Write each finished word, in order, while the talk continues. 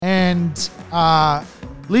and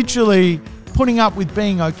literally putting up with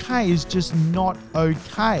being okay is just not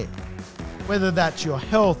okay. Whether that's your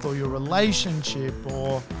health or your relationship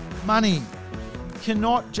or money, you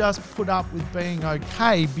cannot just put up with being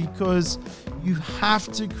okay, because you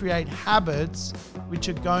have to create habits which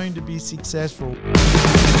are going to be successful.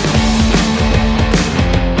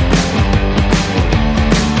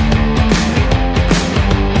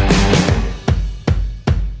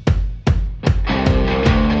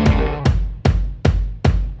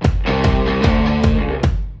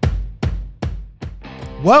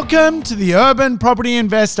 Welcome to the Urban Property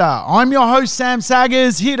Investor. I'm your host, Sam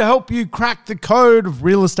Saggers, here to help you crack the code of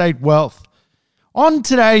real estate wealth. On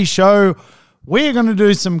today's show, we're going to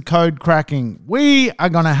do some code cracking. We are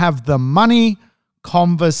going to have the money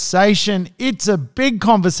conversation. It's a big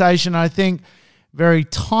conversation, I think, very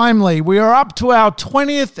timely. We are up to our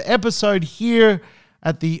 20th episode here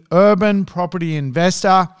at the Urban Property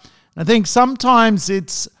Investor. I think sometimes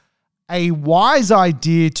it's a wise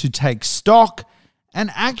idea to take stock and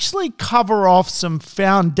actually cover off some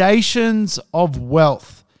foundations of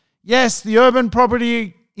wealth. Yes, the Urban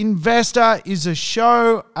Property Investor is a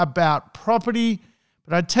show about property,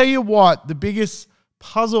 but I tell you what, the biggest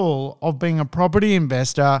puzzle of being a property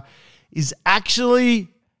investor is actually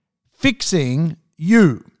fixing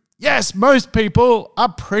you. Yes, most people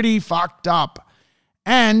are pretty fucked up.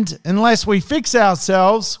 And unless we fix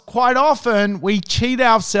ourselves, quite often we cheat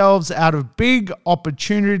ourselves out of big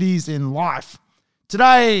opportunities in life.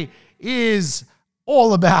 Today is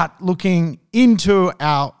all about looking into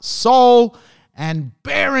our soul and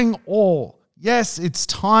bearing all. Yes, it's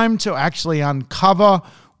time to actually uncover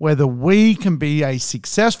whether we can be a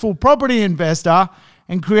successful property investor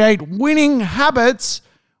and create winning habits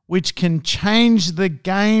which can change the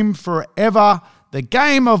game forever, the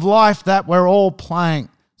game of life that we're all playing.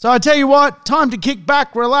 So I tell you what, time to kick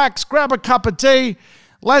back, relax, grab a cup of tea.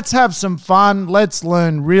 Let's have some fun. Let's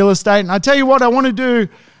learn real estate. And I tell you what, I want to do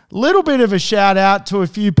a little bit of a shout out to a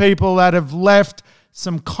few people that have left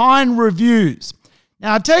some kind reviews.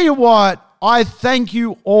 Now, I tell you what, I thank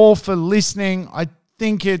you all for listening. I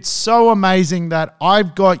think it's so amazing that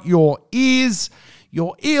I've got your ears,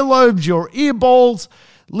 your earlobes, your earballs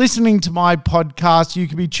listening to my podcast. You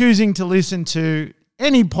could be choosing to listen to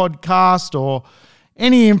any podcast or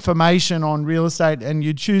any information on real estate, and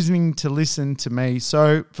you're choosing to listen to me.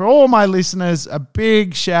 So for all my listeners, a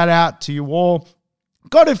big shout out to you all.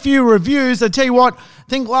 Got a few reviews. I tell you what, I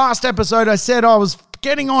think last episode I said I was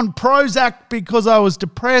getting on Prozac because I was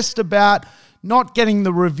depressed about not getting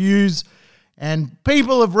the reviews, and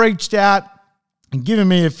people have reached out and given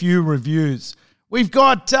me a few reviews. We've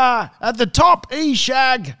got at the top,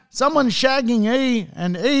 E-Shag, someone shagging E,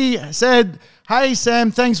 and E said, "Hey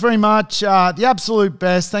Sam, thanks very much. The absolute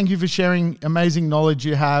best. Thank you for sharing amazing knowledge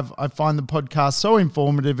you have. I find the podcast so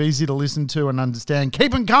informative, easy to listen to and understand.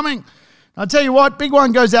 Keep them coming." I'll tell you what, big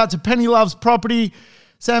one goes out to Penny Loves Property.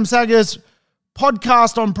 Sam Saggers'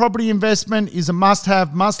 podcast on property investment is a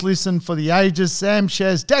must-have, must-listen for the ages. Sam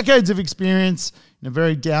shares decades of experience in a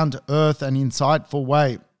very down-to-earth and insightful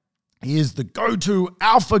way. He is the go-to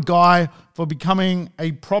alpha guy for becoming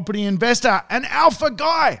a property investor. An alpha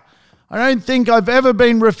guy. I don't think I've ever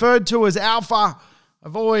been referred to as alpha.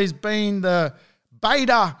 I've always been the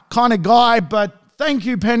beta kind of guy, but thank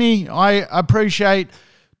you, Penny. I appreciate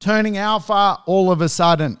turning alpha all of a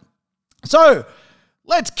sudden. So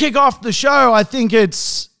let's kick off the show. I think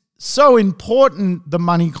it's so important, the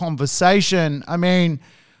money conversation. I mean,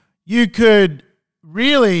 you could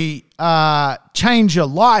really change your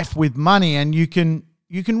life with money, and you can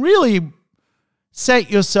really set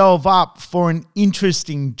yourself up for an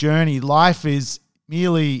interesting journey. Life is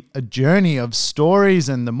merely a journey of stories,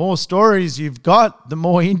 and the more stories you've got, the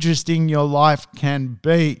more interesting your life can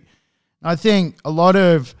be. I think a lot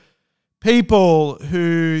of people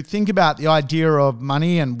who think about the idea of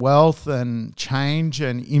money and wealth and change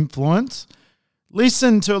and influence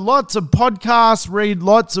listen to lots of podcasts, read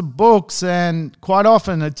lots of books, and quite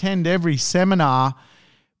often attend every seminar,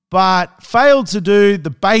 but fail to do the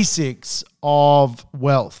basics of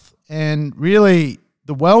wealth. And really,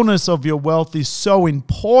 the wellness of your wealth is so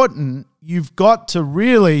important. You've got to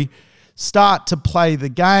really start to play the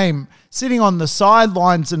game. Sitting on the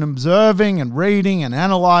sidelines and observing and reading and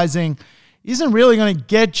analyzing isn't really going to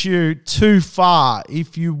get you too far.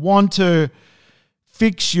 If you want to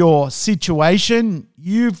fix your situation,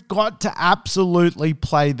 you've got to absolutely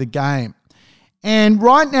play the game. And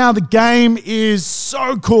right now, the game is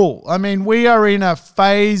so cool. I mean, we are in a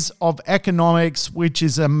phase of economics which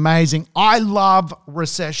is amazing. I love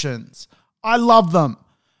recessions. I love them.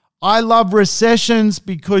 I love recessions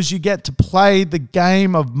because you get to play the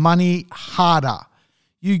game of money harder.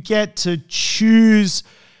 You get to choose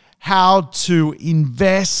how to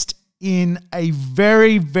invest in a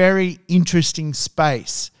very, very interesting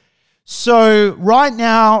space. So right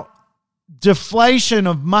now, deflation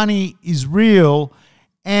of money is real,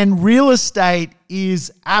 and real estate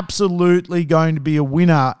is absolutely going to be a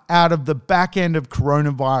winner out of the back end of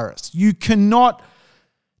coronavirus. You cannot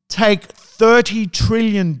take $30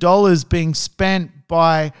 trillion being spent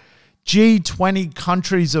by G20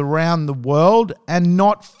 countries around the world and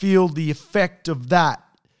not feel the effect of that.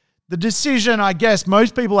 The decision I guess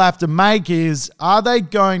most people have to make is, are they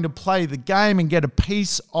going to play the game and get a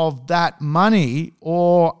piece of that money,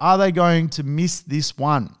 or are they going to miss this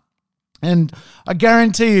one? And I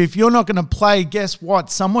guarantee you, if you're not going to play, guess what?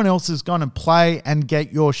 Someone else is going to play and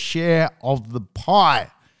get your share of the pie.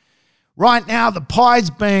 Right now, the pie's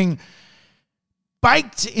being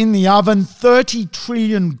baked in the oven. 30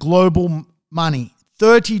 trillion global money.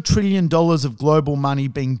 $30 trillion of global money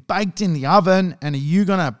being baked in the oven, and are you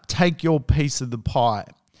going to take your piece of the pie?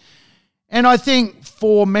 And I think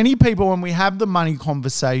for many people, when we have the money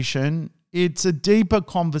conversation, it's a deeper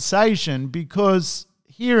conversation, because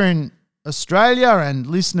here in Australia and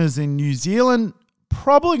listeners in New Zealand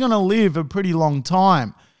probably going to live a pretty long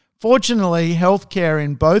time. Fortunately, healthcare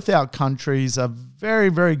in both our countries are very,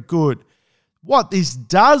 very good. What this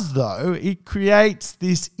does, though, it creates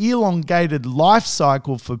this elongated life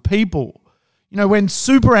cycle for people. You know, when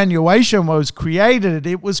superannuation was created,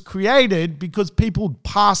 it was created because people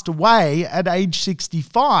passed away at age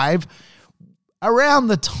 65 around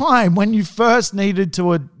the time when you first needed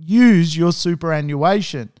to use your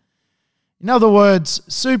superannuation. In other words,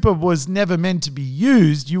 super was never meant to be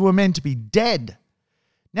used. You were meant to be dead.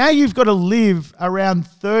 Now you've got to live around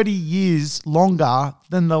 30 years longer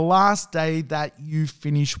than the last day that you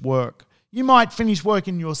finish work. You might finish work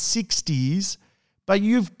in your 60s, but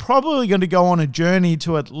you've probably going to go on a journey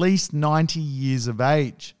to at least 90 years of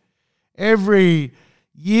age. Every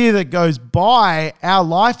year that goes by, our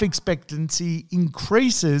life expectancy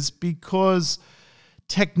increases because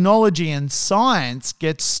technology and science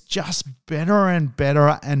gets just better and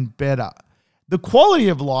better and better. The quality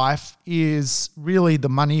of life is really the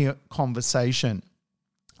money conversation.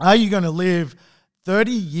 Are you going to live 30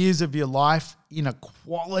 years of your life in a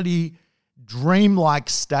quality, dreamlike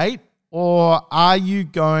state, or are you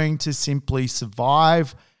going to simply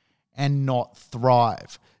survive and not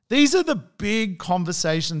thrive? These are the big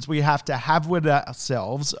conversations we have to have with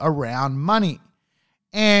ourselves around money.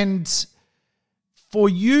 And for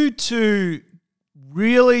you to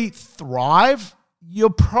really thrive, you're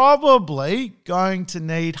probably going to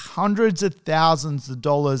need hundreds of thousands of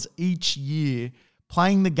dollars each year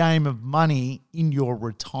playing the game of money in your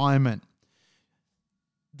retirement.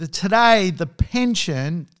 Today, the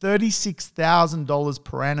pension, $36,000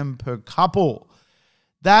 per annum per couple.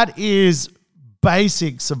 That is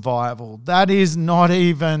basic survival. That is not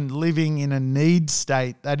even living in a need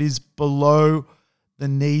state. That is below the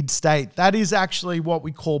need state. That is actually what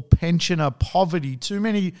we call pensioner poverty. Too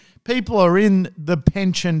many people are in the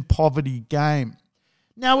pension poverty game.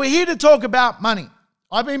 Now, we're here to talk about money.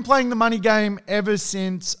 I've been playing the money game ever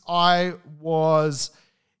since I was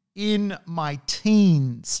in my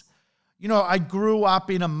teens. You know, I grew up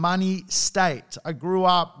in a money state. I grew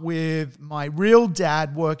up with my real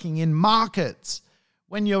dad working in markets.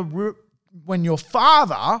 When your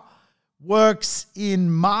father works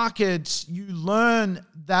in markets, you learn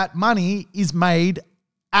that money is made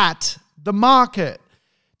at the market.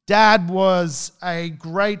 Dad was a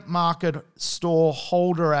great market store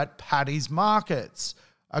holder at Paddy's Markets,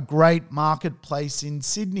 a great marketplace in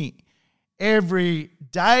Sydney. Every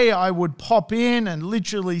day I would pop in and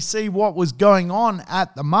literally see what was going on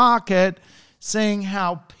at the market, seeing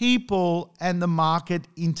how people and the market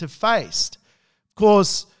interfaced. Of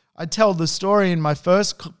course, I tell the story in my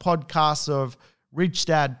first podcast of Rich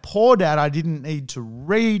Dad, Poor Dad. I didn't need to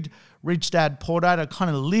read Rich Dad, Poor Dad. I kind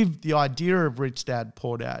of lived the idea of Rich Dad,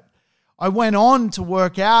 Poor Dad. I went on to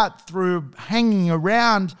work out through hanging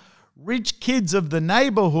around rich kids of the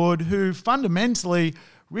neighborhood who fundamentally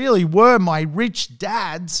really were my rich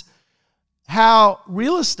dads, how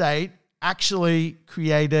real estate actually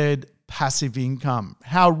created passive income,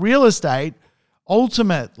 how real estate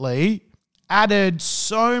ultimately added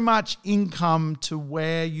so much income to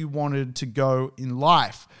where you wanted to go in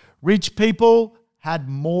life. Rich people had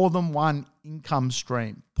more than one income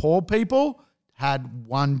stream. Poor people had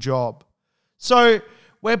one job. So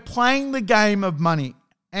we're playing the game of money.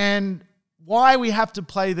 And why we have to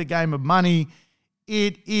play the game of money,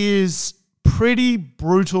 it is pretty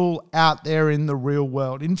brutal out there in the real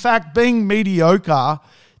world. In fact, being mediocre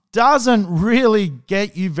doesn't really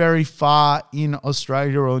get you very far in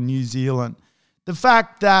Australia or New Zealand. The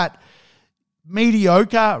fact that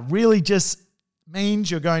mediocre really just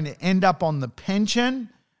means you're going to end up on the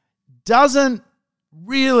pension doesn't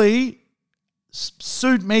really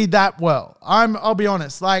suit me that well. I'll be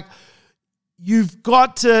honest. Like, you've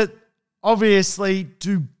got to obviously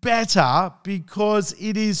do better because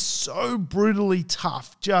it is so brutally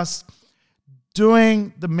tough just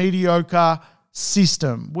doing the mediocre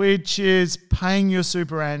system, which is paying your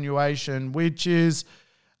superannuation, which is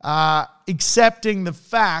accepting the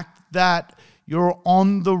fact that you're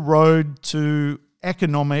on the road to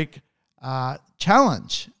economic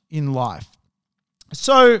challenge in life.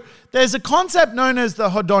 So there's a concept known as the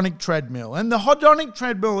hedonic treadmill, and the hedonic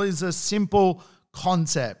treadmill is a simple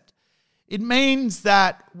concept. It means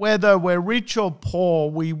that whether we're rich or poor,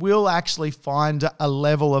 we will actually find a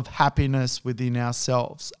level of happiness within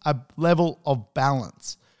ourselves, a level of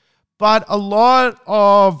balance. But a lot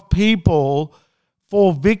of people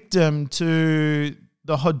fall victim to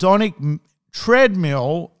the hedonic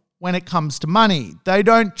treadmill when it comes to money. They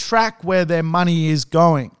don't track where their money is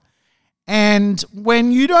going. And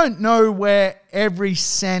when you don't know where every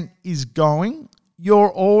cent is going,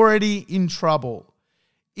 you're already in trouble.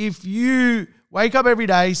 If you wake up every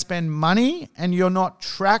day, spend money, and you're not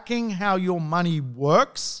tracking how your money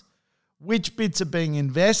works, which bits are being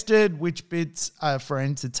invested, which bits are for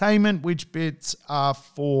entertainment, which bits are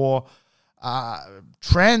for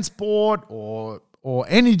transport or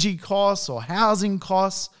energy costs or housing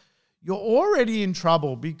costs, you're already in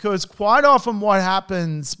trouble, because quite often what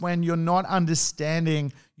happens when you're not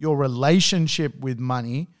understanding your relationship with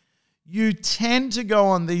money, you tend to go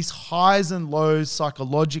on these highs and lows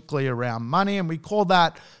psychologically around money, and we call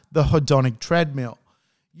that the hedonic treadmill.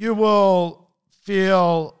 You will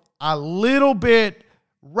feel a little bit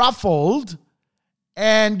ruffled,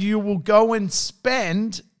 and you will go and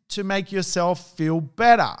spend to make yourself feel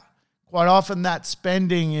better. Quite often that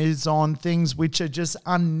spending is on things which are just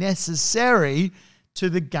unnecessary to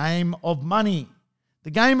the game of money.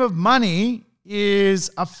 The game of money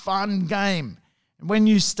is a fun game. And when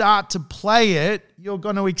you start to play it, you're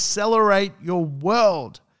going to accelerate your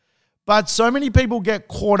world. But so many people get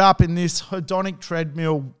caught up in this hedonic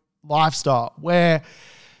treadmill lifestyle where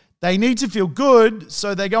they need to feel good,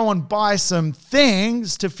 so they go and buy some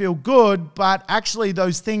things to feel good, but actually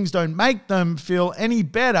those things don't make them feel any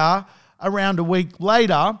better around a week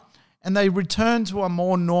later, and they return to a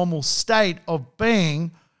more normal state of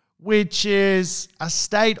being, which is a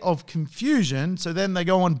state of confusion. So then they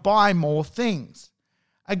go and buy more things.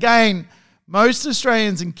 Again, most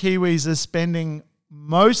Australians and Kiwis are spending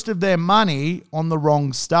most of their money on the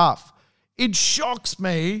wrong stuff. It shocks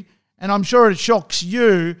me, and I'm sure it shocks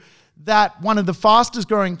you, that one of the fastest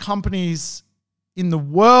growing companies in the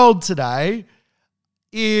world today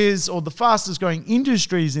or the fastest growing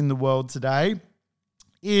industries in the world today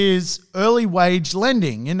is early wage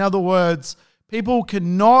lending. In other words, people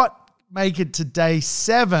cannot make it to day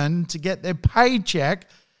 7 to get their paycheck.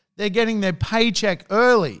 They're getting their paycheck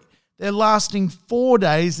early. They're lasting 4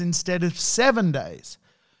 days instead of 7 days.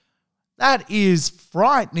 That is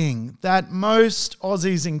frightening that most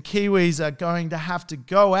Aussies and Kiwis are going to have to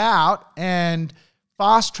go out and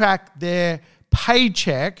fast track their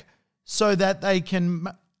paycheck so that they can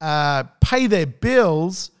pay their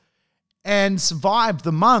bills and survive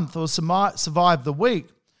the month or survive the week.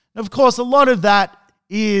 And of course, a lot of that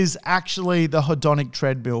is actually the hedonic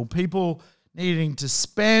treadmill. People needing to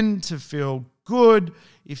spend to feel good.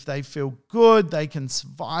 If they feel good, they can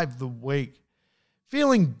survive the week.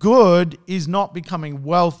 Feeling good is not becoming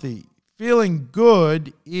wealthy. Feeling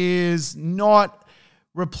good is not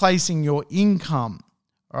replacing your income.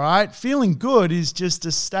 All right? Feeling good is just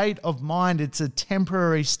a state of mind. It's a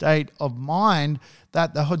temporary state of mind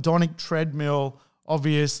that the hedonic treadmill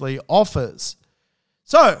obviously offers.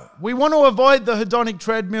 So we want to avoid the hedonic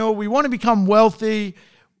treadmill. We want to become wealthy.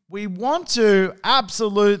 We want to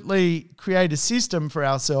absolutely create a system for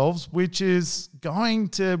ourselves which is going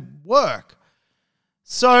to work.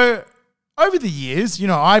 So over the years,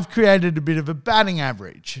 I've created a bit of a batting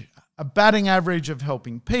average of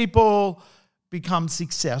helping people become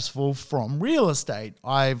successful from real estate.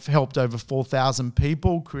 I've helped over 4,000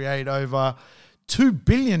 people create over $2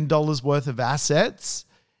 billion worth of assets.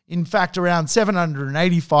 In fact, around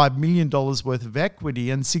 $785 million worth of equity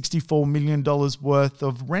and $64 million worth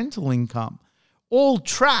of rental income, all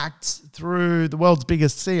tracked through the world's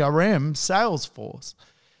biggest CRM, Salesforce.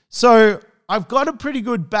 So I've got a pretty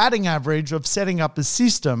good batting average of setting up a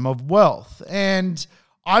system of wealth, and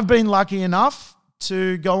I've been lucky enough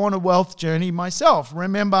to go on a wealth journey myself.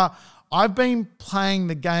 Remember, I've been playing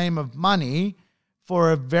the game of money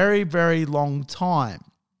for a very, very long time.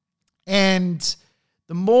 And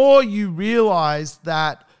the more you realize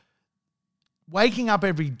that waking up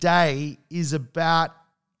every day is about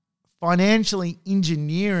financially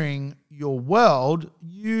engineering your world,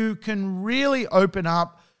 you can really open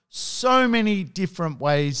up so many different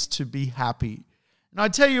ways to be happy. And I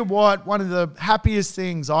tell you what, one of the happiest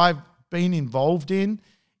things I've been involved in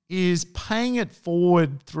is paying it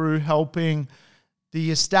forward through helping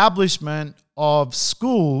the establishment of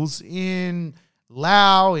schools in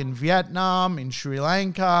Laos, in Vietnam, in Sri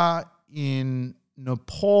Lanka, in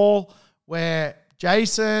Nepal, where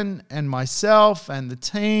Jason and myself and the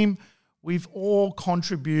team, we've all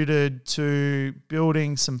contributed to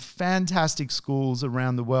building some fantastic schools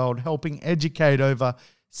around the world, helping educate over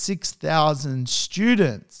 6,000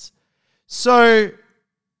 students. So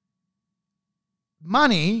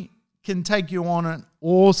money can take you on an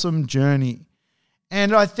awesome journey.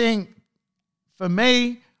 And I think for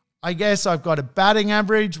me, I guess I've got a batting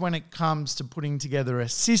average when it comes to putting together a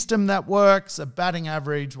system that works, a batting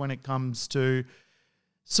average when it comes to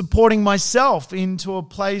supporting myself into a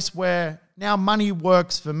place where now money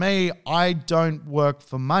works for me. I don't work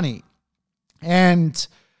for money. And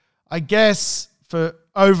I guess for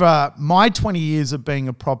over my 20 years of being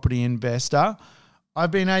a property investor,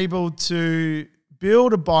 I've been able to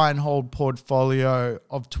build a buy and hold portfolio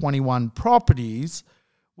of 21 properties,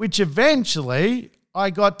 which eventually I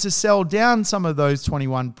got to sell down some of those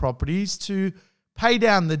 21 properties to pay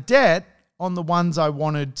down the debt on the ones I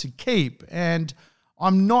wanted to keep. And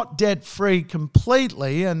I'm not debt-free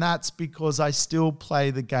completely, and that's because I still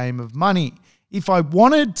play the game of money. If I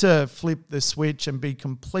wanted to flip the switch and be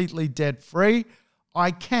completely debt-free,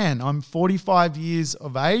 I can. I'm 45 years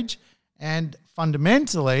of age, and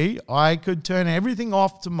fundamentally, I could turn everything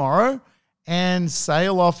off tomorrow and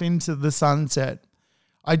sail off into the sunset.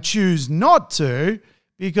 I choose not to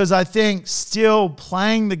because I think still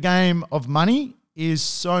playing the game of money is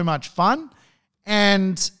so much fun,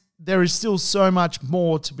 and there is still so much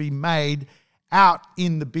more to be made out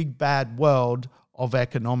in the big bad world of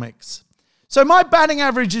economics. So my batting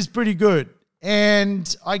average is pretty good.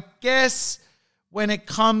 And I guess when it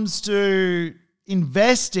comes to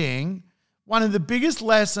investing, one of the biggest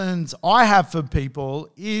lessons I have for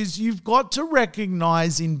people is you've got to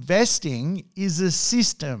recognize investing is a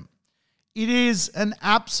system. It is an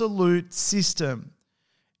absolute system.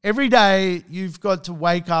 Every day you've got to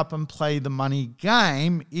wake up and play the money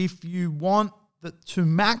game if you want to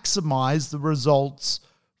maximize the results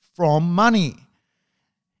from money.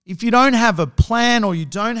 If you don't have a plan or you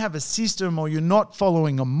don't have a system or you're not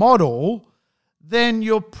following a model, then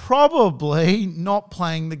you're probably not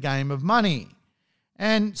playing the game of money.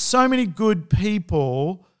 And so many good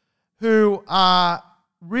people who are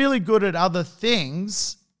really good at other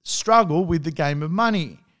things struggle with the game of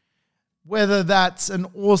money. Whether that's an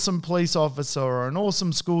awesome police officer or an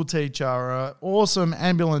awesome school teacher or an awesome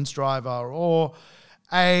ambulance driver or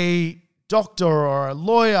a doctor or a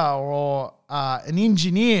lawyer or an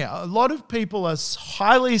engineer. A lot of people are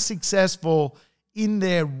highly successful in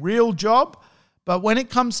their real job, but when it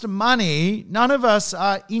comes to money, none of us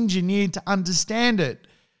are engineered to understand it.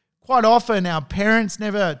 Quite often, our parents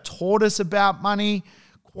never taught us about money.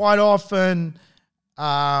 Quite often,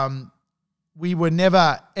 we were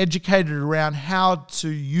never educated around how to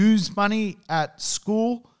use money at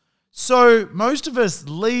school. So most of us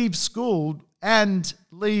leave school and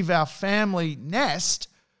leave our family nest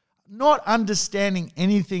not understanding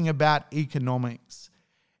anything about economics.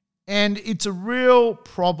 And it's a real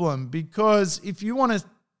problem because if you want to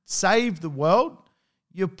save the world,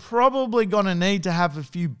 you're probably going to need to have a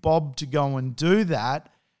few bob to go and do that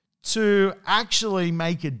to actually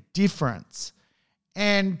make a difference.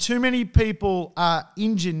 And too many people are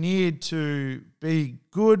engineered to be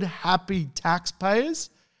good, happy taxpayers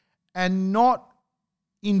and not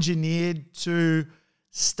engineered to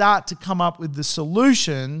start to come up with the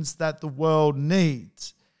solutions that the world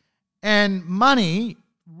needs. And money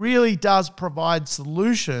really does provide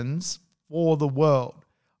solutions for the world.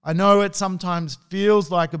 I know it sometimes feels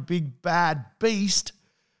like a big bad beast,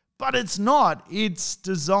 but it's not. It's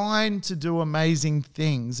designed to do amazing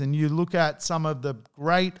things. And you look at some of the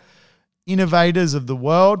great innovators of the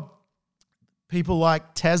world, people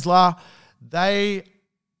like Tesla, they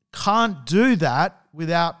can't do that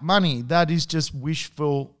without money. That is just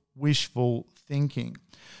wishful thinking.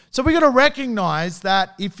 So we got to recognize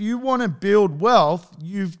that if you want to build wealth,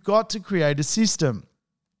 you've got to create a system.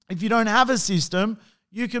 If you don't have a system,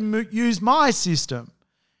 you can use my system.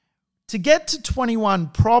 To get to 21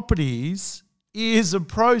 properties is a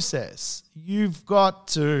process. You've got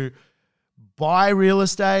to buy real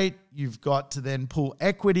estate. You've got to then pull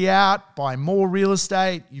equity out, buy more real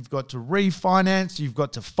estate. You've got to refinance. You've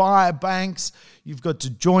got to fire banks. You've got to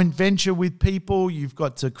joint venture with people. You've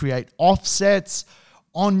got to create offsets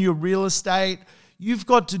on your real estate. You've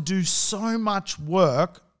got to do so much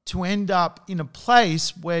work to end up in a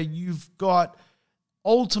place where you've got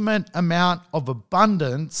ultimate amount of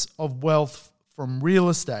abundance of wealth from real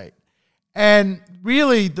estate. And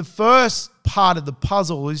really, the first part of the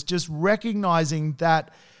puzzle is just recognizing that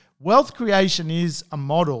wealth creation is a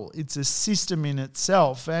model. It's a system in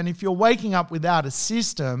itself. And if you're waking up without a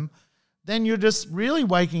system, then you're just really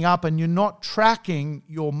waking up and you're not tracking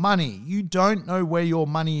your money. You don't know where your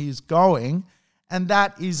money is going. And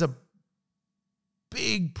that is a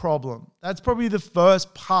big problem. That's probably the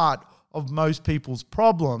first part of most people's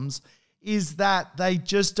problems, is that they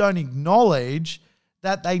just don't acknowledge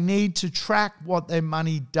that they need to track what their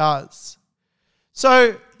money does.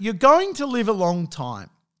 So you're going to live a long time.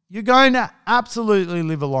 You're going to absolutely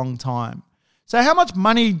live a long time. So how much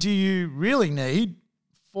money do you really need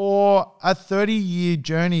for a 30-year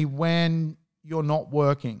journey when you're not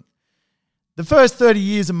working? The first 30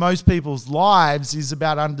 years of most people's lives is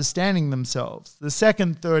about understanding themselves. The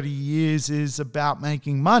second 30 years is about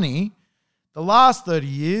making money. The last 30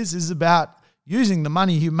 years is about using the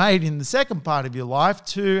money you made in the second part of your life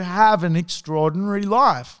to have an extraordinary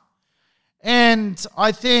life. And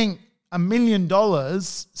I think $1 million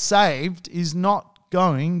saved is not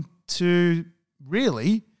going to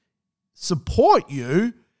really support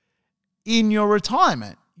you in your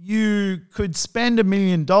retirement. You could spend $1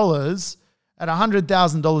 million at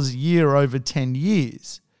 $100,000 a year over 10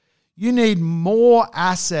 years. You need more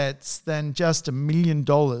assets than just $1 million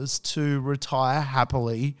to retire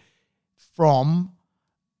happily from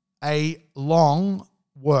a long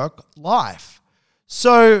work life.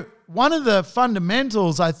 So one of the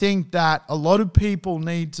fundamentals I think that a lot of people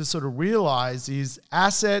need to sort of realize is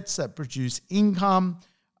assets that produce income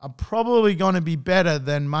are probably going to be better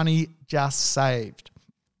than money just saved.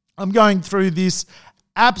 I'm going through this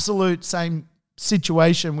absolute same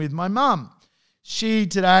situation with my mum. She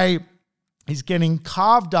today is getting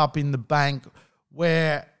carved up in the bank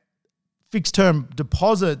where fixed term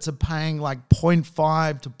deposits are paying like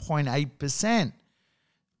 0.5 to 0.8%.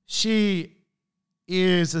 She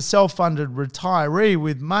is a self-funded retiree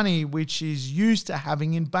with money which she's used to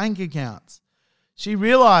having in bank accounts. She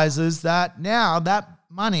realizes that now that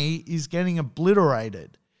money is getting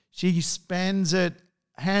obliterated. She spends it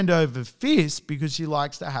hand over fist because she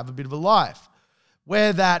likes to have a bit of a life.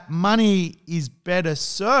 Where that money is better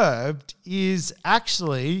served is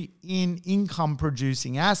actually in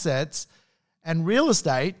income-producing assets, and real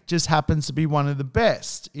estate just happens to be one of the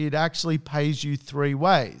best. It actually pays you three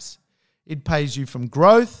ways. It pays you from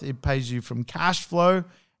growth, it pays you from cash flow,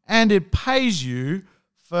 and it pays you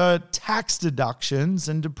for tax deductions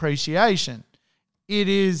and depreciation. It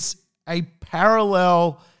is a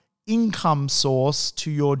parallel income source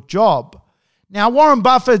to your job. Now, Warren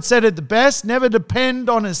Buffett said it the best: never depend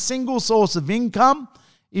on a single source of income.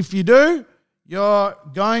 If you do, you're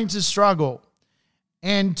going to struggle.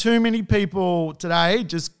 And too many people today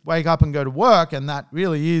just wake up and go to work, and that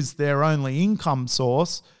really is their only income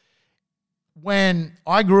source. When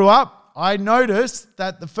I grew up, I noticed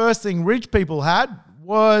that the first thing rich people had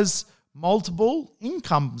was multiple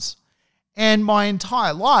incomes. And my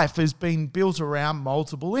entire life has been built around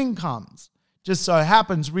multiple incomes. Just so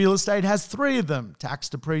happens real estate has three of them: tax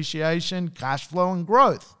depreciation, cash flow, and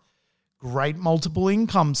growth. Great multiple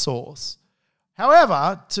income source.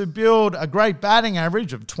 However, to build a great batting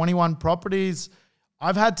average of 21 properties,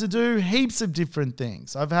 I've had to do heaps of different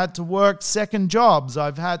things. I've had to work second jobs.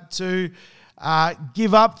 I've had to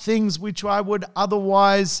give up things which I would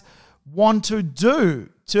otherwise want to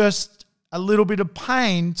do. Just a little bit of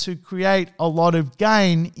pain to create a lot of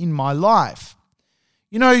gain in my life.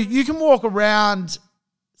 You know, you can walk around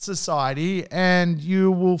society and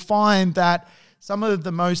you will find that some of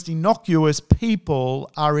the most innocuous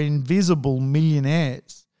people are invisible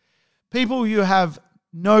millionaires. People who have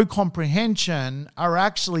no comprehension are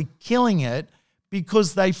actually killing it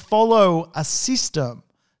because they follow a system.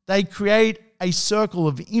 They create a circle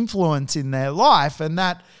of influence in their life, and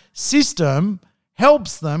that system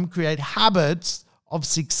helps them create habits of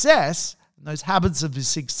success. And those habits of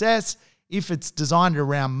success, if it's designed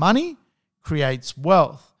around money, creates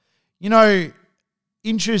wealth. You know,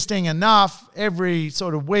 interesting enough, every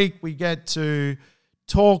sort of week we get to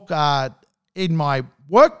talk in my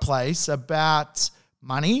workplace about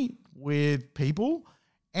money with people.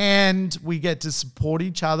 and we get to support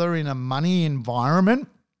each other in a money environment.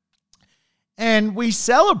 And we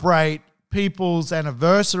celebrate people's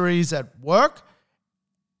anniversaries at work.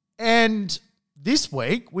 And this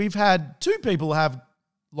week, we've had 2 people have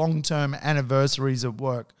long-term anniversaries at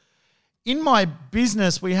work. In my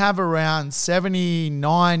business, we have around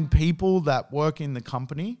 79 people that work in the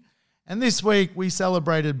company. And this week, we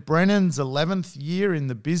celebrated Brennan's 11th year in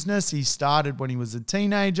the business. He started when he was a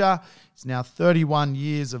teenager. He's now 31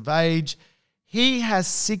 years of age. He has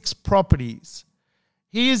 6 properties.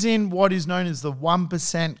 He is in what is known as the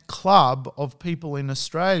 1% club of people in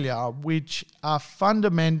Australia, which are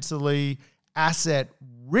fundamentally asset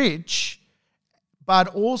rich, but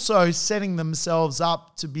also setting themselves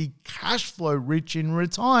up to be cash flow rich in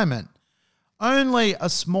retirement. Only a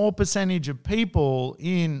small percentage of people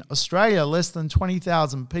in Australia, less than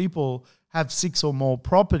 20,000 people, have 6 or more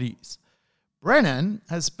properties. Brennan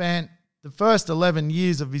has spent the first 11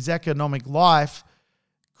 years of his economic life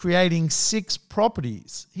creating 6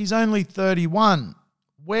 properties. He's only 31.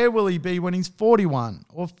 Where will he be when he's 41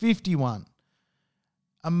 or 51?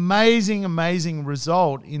 Amazing, amazing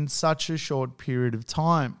result in such a short period of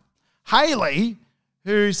time. Hayley,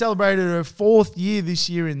 who celebrated her 4th year this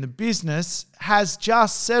year in the business, has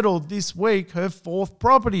just settled this week her 4th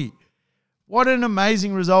property. What an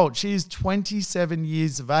amazing result. She is 27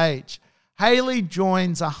 years of age. Hayley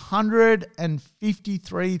joins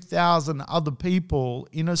 153,000 other people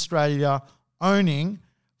in Australia owning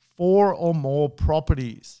 4 or more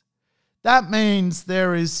properties. That means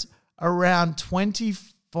there is around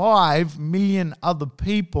 25 million other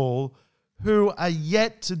people who are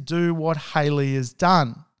yet to do what Hayley has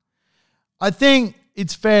done. I think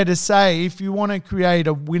it's fair to say if you want to create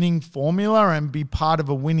a winning formula and be part of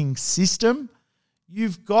a winning system,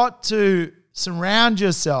 you've got to surround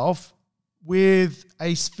yourself with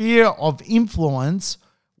a sphere of influence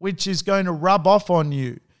which is going to rub off on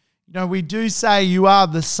you. You know, we do say you are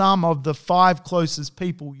the sum of the 5 closest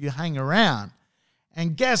people you hang around.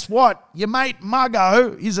 And guess what? Your mate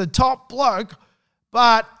Muggo is a top bloke,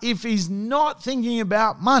 but if he's not thinking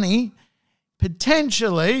about money,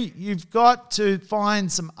 potentially you've got to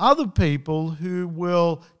find some other people who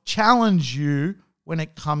will challenge you when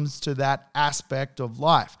it comes to that aspect of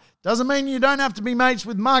life. Doesn't mean you don't have to be mates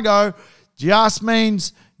with Muggo, just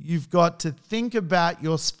means you've got to think about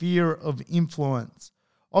your sphere of influence.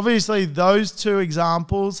 Obviously, those 2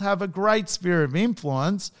 examples have a great sphere of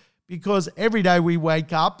influence because every day we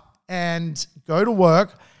wake up and go to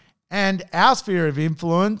work, and our sphere of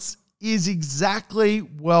influence is exactly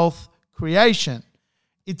wealth creation.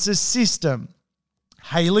 It's a system.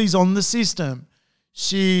 Hayley's on the system.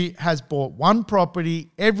 She has bought 1 property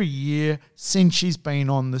every year since she's been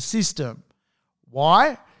on the system.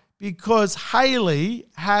 Why? Because Hayley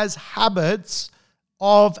has habits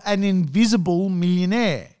of an invisible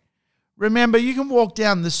millionaire. Remember, you can walk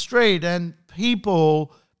down the street and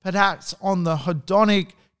people perhaps on the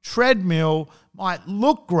hedonic treadmill might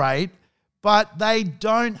look great, but they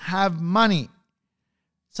don't have money.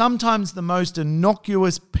 Sometimes the most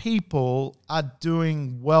innocuous people are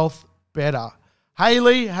doing wealth better.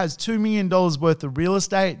 Hayley has $2 million worth of real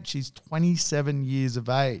estate. She's 27 years of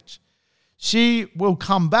age. She will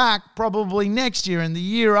come back probably next year and the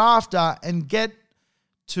year after and get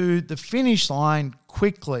to the finish line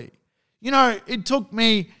quickly. You know, it took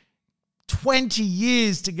me 20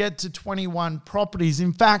 years to get to 21 properties.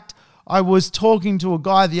 In fact, I was talking to a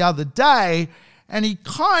guy the other day and he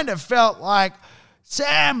kind of felt like,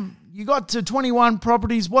 Sam, you got to 21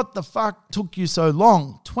 properties. What the fuck took you so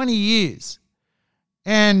long? 20 years.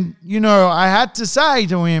 And, you know, I had to say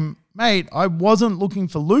to him, mate, I wasn't looking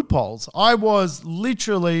for loopholes. I was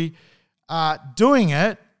literally doing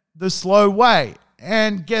it the slow way.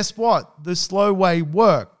 And guess what? The slow way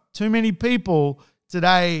worked. Too many people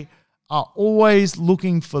today are always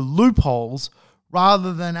looking for loopholes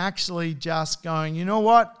rather than actually just going, you know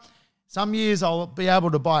what? Some years I'll be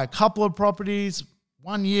able to buy a couple of properties.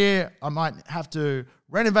 One year I might have to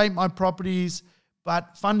renovate my properties.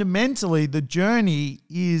 But fundamentally, the journey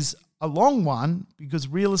is a long one because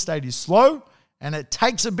real estate is slow and it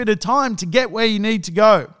takes a bit of time to get where you need to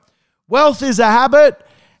go. Wealth is a habit,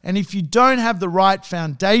 and if you don't have the right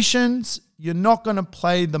foundations, you're not going to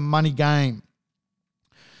play the money game.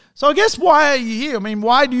 So I guess why are you here? I mean,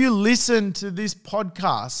 why do you listen to this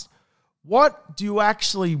podcast? What do you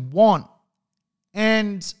actually want?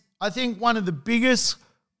 And I think one of the biggest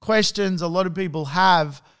questions a lot of people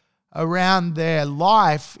have around their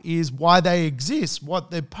life is why they exist, what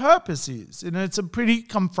their purpose is. And it's a pretty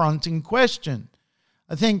confronting question.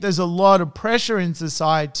 I think there's a lot of pressure in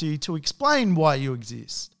society to explain why you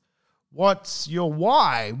exist. What's your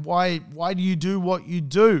why? Why do you do what you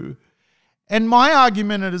do? And my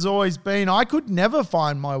argument has always been I could never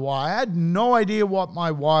find my why. I had no idea what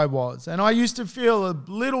my why was. And I used to feel a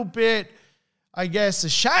little bit, I guess,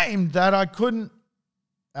 ashamed that I couldn't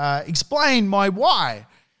explain my why.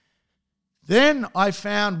 Then I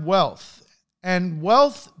found wealth. And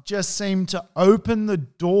wealth just seemed to open the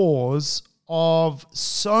doors of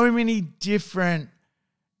so many different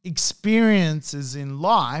experiences in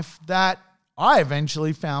life that I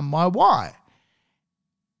eventually found my why.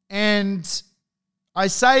 And I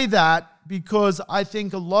say that because I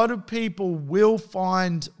think a lot of people will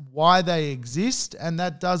find why they exist, and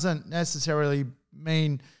that doesn't necessarily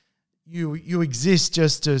mean you exist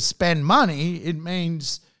just to spend money. It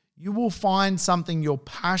means you will find something you're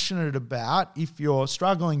passionate about. If you're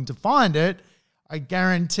struggling to find it, I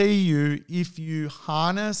guarantee you, if you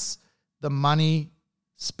harness the money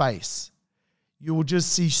space, you will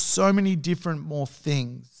just see so many different more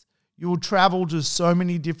things. You will travel to so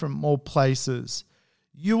many different more places.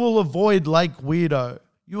 You will avoid Lake Weirdo.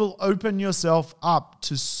 You will open yourself up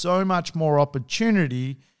to so much more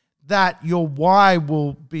opportunity that your why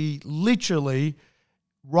will be literally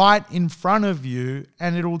right in front of you,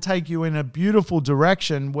 and it will take you in a beautiful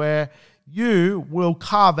direction where you will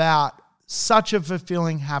carve out such a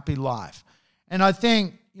fulfilling, happy life. And I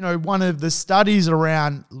think, one of the studies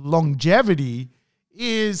around longevity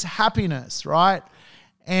is happiness, right?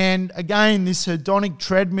 And again, this hedonic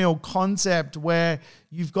treadmill concept where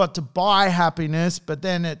you've got to buy happiness, but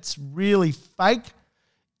then it's really fake,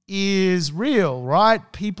 is real, right?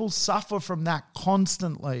 People suffer from that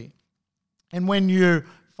constantly. And when you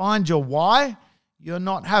find your why, you're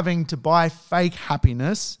not having to buy fake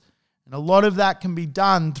happiness. And a lot of that can be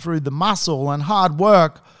done through the muscle and hard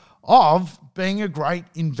work of being a great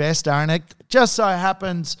investor. And it just so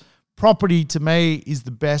happens property to me is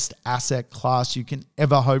the best asset class you can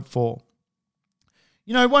ever hope for.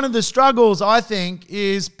 One of the struggles I think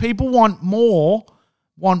is people want more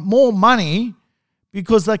money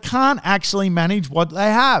because they can't actually manage what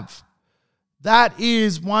they have. That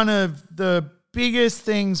is one of the biggest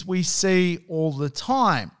things we see all the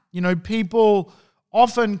time. People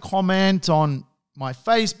often comment on my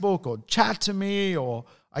Facebook or chat to me, or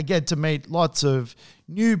I get to meet lots of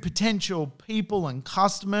new potential people and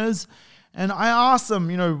customers, and I ask them,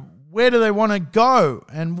 where do they want to go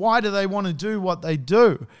and why do they want to do what they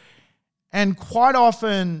do? And quite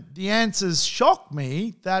often the answers shock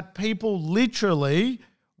me that people literally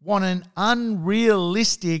want an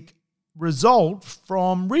unrealistic result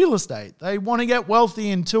from real estate. They want to get wealthy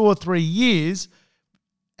in 2 or 3 years.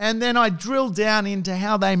 And then I drill down into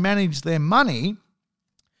how they manage their money,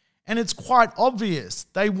 and it's quite obvious.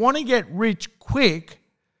 They want to get rich quick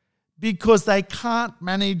because they can't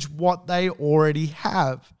manage what they already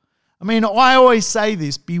have. I always say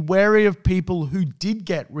this, be wary of people who did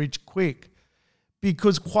get rich quick,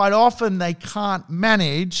 because quite often they can't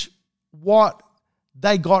manage what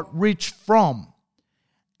they got rich from.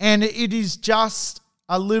 And it is just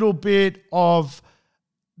a little bit of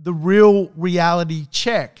the real reality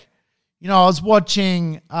check. I was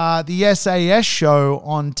watching the SAS show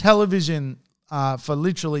on television for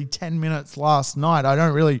literally 10 minutes last night. I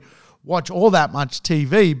don't really watch all that much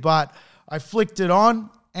TV, but I flicked it on,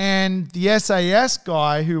 and the SAS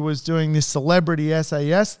guy who was doing this celebrity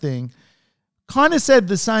SAS thing kind of said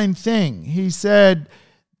the same thing. He said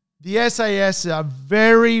the SAS are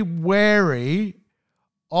very wary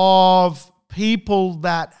of people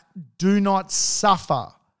that do not suffer,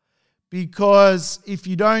 because if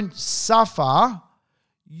you don't suffer,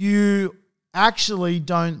 you actually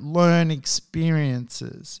don't learn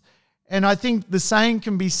experiences. And I think the same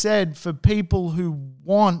can be said for people who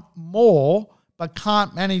want more but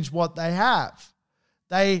can't manage what they have.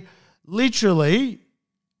 They literally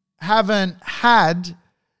haven't had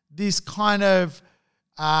this kind of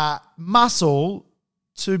muscle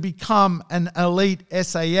to become an elite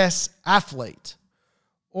SAS athlete.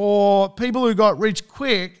 Or people who got rich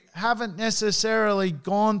quick haven't necessarily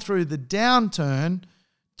gone through the downturn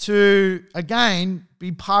to, again,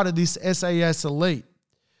 be part of this SAS elite.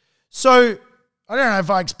 So I don't know if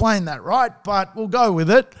I explained that right, but we'll go with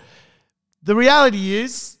it. The reality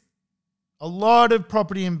is a lot of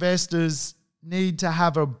property investors need to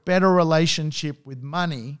have a better relationship with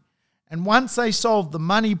money. And once they solve the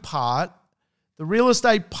money part, the real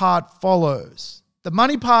estate part follows. The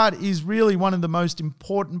money part is really one of the most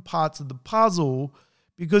important parts of the puzzle,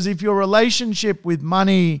 because if your relationship with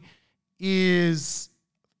money is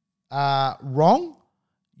wrong,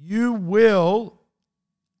 you will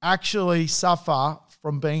actually suffer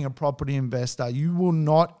from being a property investor. You will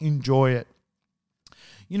not enjoy it.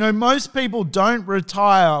 Most people don't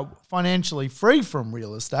retire financially free from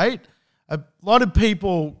real estate. A lot of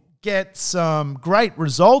people get some great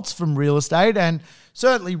results from real estate, and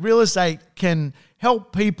certainly real estate can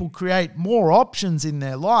help people create more options in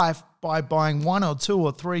their life by buying 1 or 2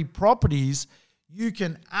 or 3 properties. You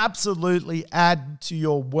can absolutely add to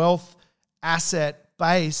your wealth asset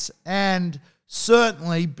base and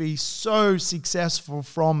certainly be so successful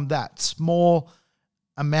from that small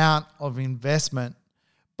amount of investment.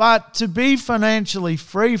 But to be financially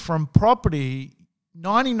free from property,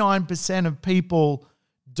 99% of people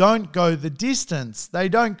don't go the distance. They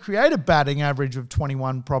don't create a batting average of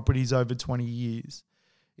 21 properties over 20 years.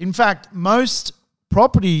 In fact, most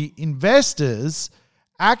property investors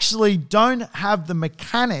actually don't have the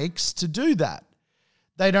mechanics to do that.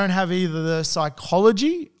 They don't have either the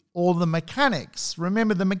psychology or the mechanics.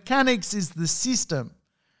 Remember, the mechanics is the system.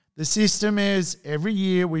 The system is every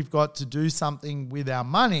year we've got to do something with our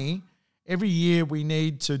money. Every year we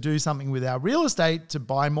need to do something with our real estate to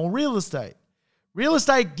buy more real estate. Real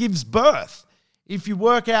estate gives birth. If you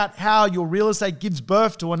work out how your real estate gives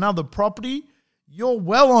birth to another property, you're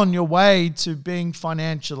well on your way to being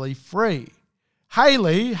financially free.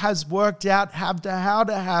 Haley has worked out how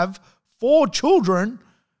to have 4 children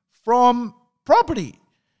from property.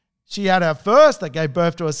 She had her first, that gave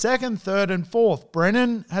birth to a second, third, and fourth.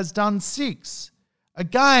 Brennan has done 6.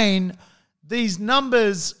 Again, these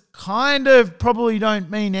numbers kind of probably don't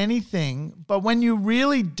mean anything, but when you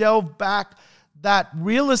really delve back, that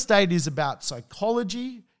real estate is about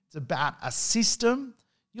psychology, it's about a system,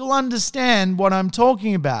 you'll understand what I'm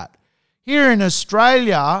talking about. Here in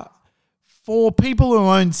Australia, for people who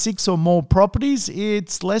own 6 or more properties,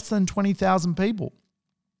 it's less than 20,000 people.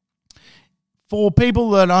 For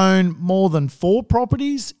people that own more than 4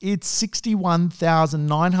 properties, it's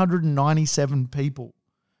 61,997 people,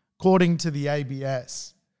 according to the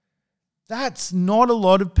ABS. That's not a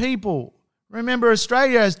lot of people. Remember,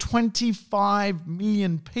 Australia has 25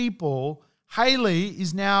 million people. Haley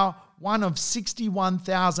is now one of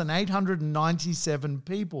 61,897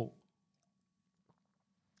 people.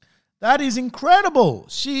 That is incredible.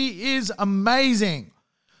 She is amazing.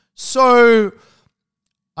 So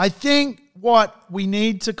I think what we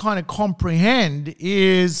need to kind of comprehend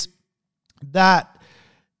is that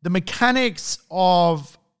the mechanics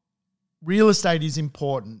of real estate is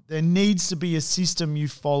important. There needs to be a system you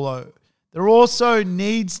follow. There also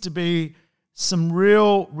needs to be some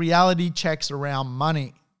real reality checks around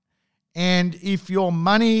money. And if your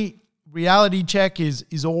money reality check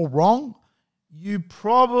is all wrong, you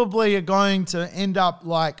probably are going to end up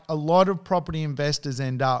like a lot of property investors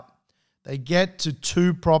end up. They get to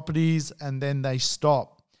 2 properties and then they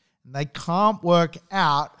stop. And they can't work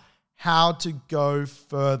out how to go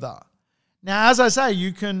further. Now, as I say,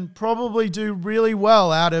 you can probably do really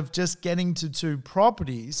well out of just getting to 2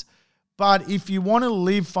 properties. But if you want to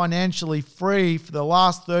live financially free for the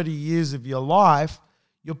last 30 years of your life,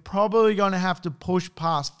 you're probably going to have to push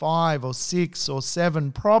past 5 or 6 or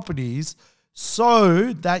 7 properties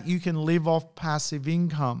so that you can live off passive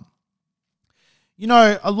income.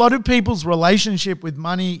 A lot of people's relationship with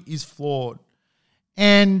money is flawed.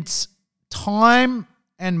 And time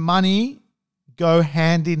and money go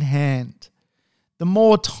hand in hand. The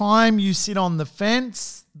more time you sit on the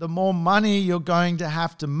fence, the more money you're going to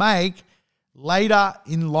have to make later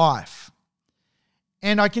in life.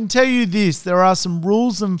 And I can tell you this, there are some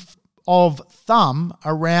rules of thumb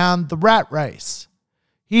around the rat race.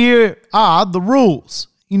 Here are the rules.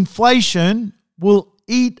 Inflation will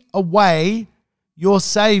eat away your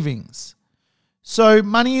savings. So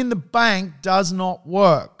money in the bank does not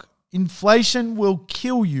work. Inflation will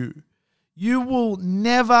kill you. You will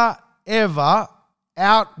never, ever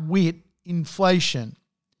outwit inflation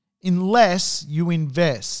unless you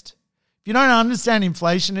invest. If you don't understand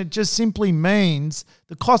inflation, it just simply means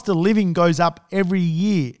the cost of living goes up every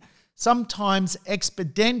year, sometimes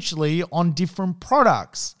exponentially on different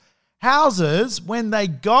products. Houses, when they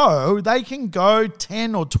can go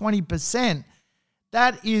 10 or 20%.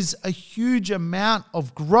 That is a huge amount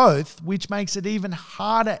of growth, which makes it even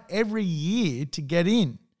harder every year to get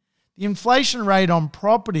in. The inflation rate on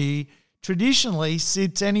property traditionally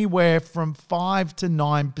sits anywhere from 5 to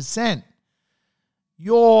 9%.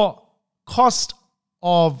 Your cost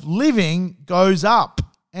of living goes up,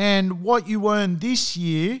 and what you earn this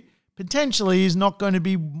year potentially is not going to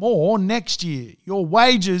be more next year. Your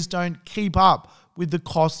wages don't keep up with the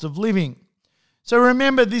cost of living. So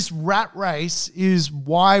remember, this rat race is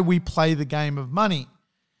why we play the game of money.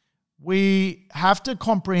 We have to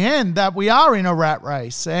comprehend that we are in a rat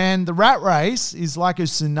race, and the rat race is like a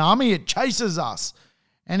tsunami. It chases us.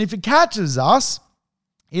 And if it catches us,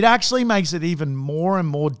 it actually makes it even more and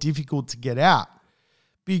more difficult to get out,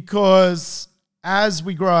 because as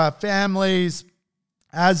we grow our families,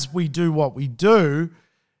 as we do what we do,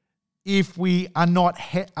 if we are not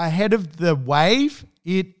ahead of the wave,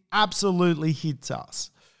 it absolutely hits us.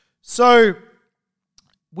 So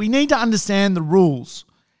we need to understand the rules.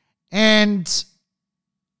 And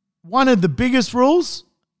one of the biggest rules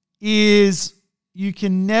is you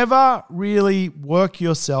can never really work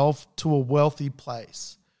yourself to a wealthy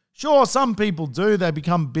place. Sure, some people do, they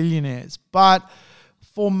become billionaires. But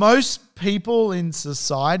for most people in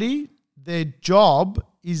society, their job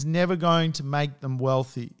is never going to make them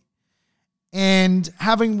wealthy. And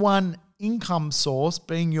having one income source,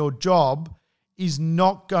 being your job, is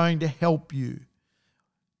not going to help you.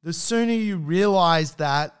 The sooner you realize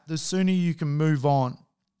that, the sooner you can move on.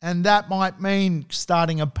 And that might mean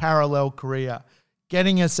starting a parallel career,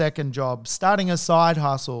 getting a second job, starting a side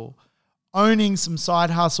hustle, owning some side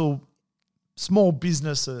hustle, small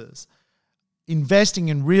businesses, investing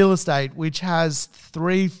in real estate, which has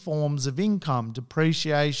 3 forms of income: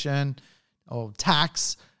 depreciation or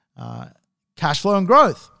tax, cash flow, and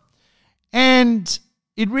growth. And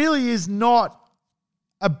it really is not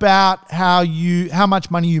about how much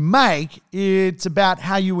money you make. It's about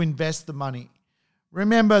how you invest the money.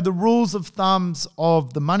 Remember, the rules of thumbs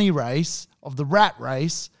of the money race, of the rat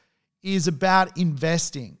race, is about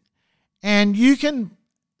investing. And you can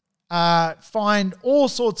find all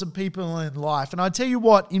sorts of people in life. And I tell you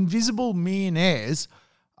what, invisible millionaires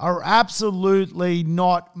are absolutely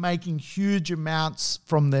not making huge amounts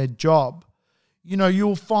from their job. You know,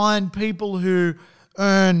 you'll find people who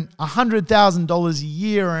earn $100,000 a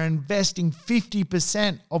year are investing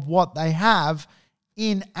 50% of what they have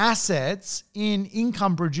in assets, in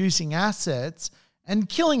income-producing assets, and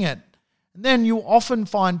killing it. And then you often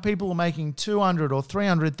find people making $200,000 or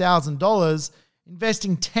 $300,000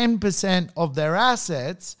 investing 10% of their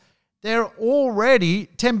assets. They're already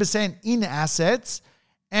 10% in assets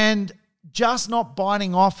and just not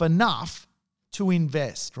biting off enough to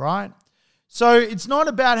invest, right? So it's not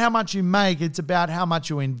about how much you make, it's about how much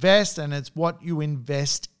you invest, and it's what you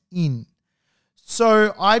invest in.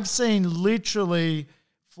 So I've seen literally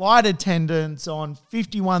flight attendants on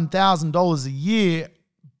 $51,000 a year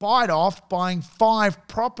bite off buying 5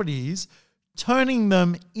 properties, turning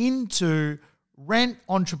them into rent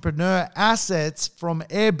entrepreneur assets from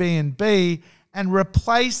Airbnb, and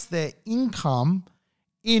replace their income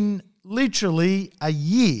in literally a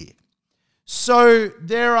year. So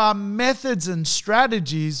there are methods and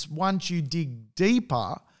strategies once you dig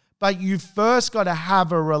deeper, but you first got to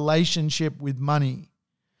have a relationship with money.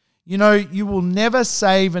 You know, you will never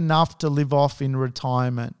save enough to live off in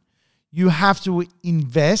retirement. You have to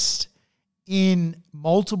invest in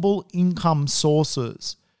multiple income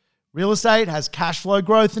sources. Real estate has cash flow,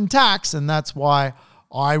 growth, and tax, and that's why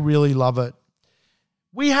I really love it.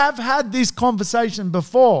 We have had this conversation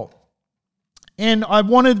before, and I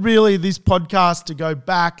wanted really this podcast to go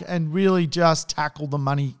back and really just tackle the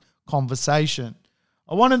money conversation.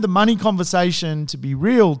 I wanted the money conversation to be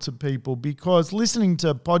real to people, because listening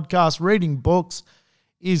to podcasts, reading books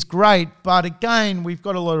is great, but again, we've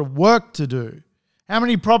got a lot of work to do. How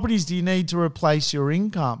many properties do you need to replace your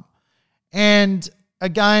income? And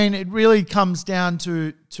again, it really comes down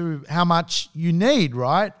to how much you need,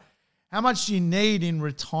 right? How much do you need in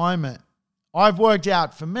retirement? I've worked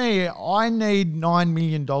out, for me, I need $9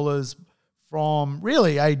 million from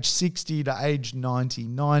really age 60 to age 90,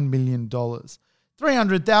 $9 million.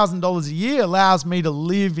 $300,000 a year allows me to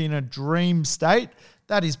live in a dream state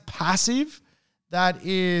that is passive, that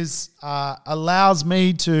is allows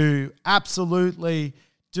me to absolutely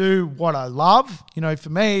do what I love. You know, for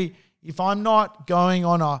me, if I'm not going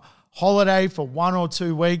on a holiday for 1 or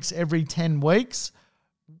 2 weeks every 10 weeks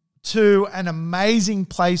to an amazing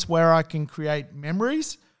place where I can create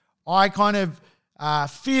memories, I kind of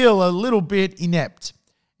feel a little bit inept.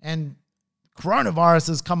 And coronavirus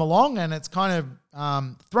has come along and it's kind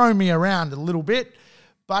of thrown me around a little bit,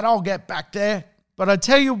 but I'll get back there. But I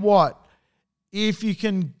tell you what, if you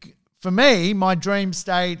can, for me, my dream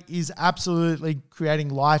state is absolutely creating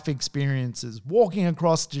life experiences, walking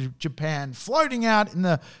across to Japan, floating out in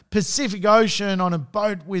the Pacific Ocean on a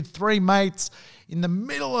boat with 3 mates in the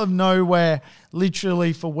middle of nowhere,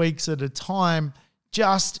 literally for weeks at a time,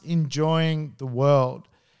 just enjoying the world.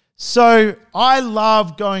 So I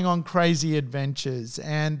love going on crazy adventures,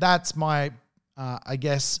 and that's my, I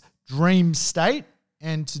guess, dream state.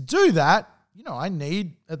 And to do that, you know, I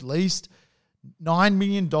need at least $9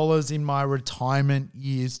 million in my retirement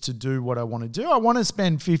years to do what I want to do. I want to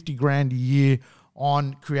spend $50,000 a year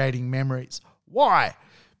on creating memories. Why?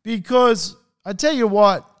 Because I tell you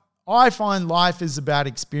what, I find life is about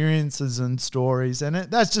experiences and stories, and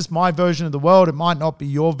that's just my version of the world. It might not be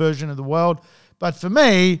your version of the world, but for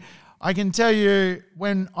me, I can tell you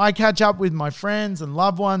when I catch up with my friends and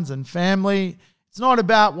loved ones and family, it's not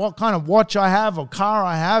about what kind of watch I have or car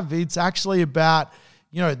I have. It's actually about,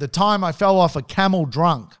 the time I fell off a camel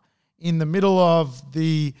drunk in the middle of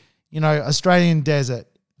the, Australian desert.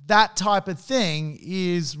 That type of thing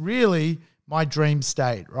is really my dream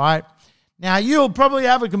state, right? Now, you'll probably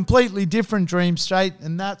have a completely different dream state,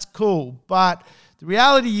 and that's cool. But the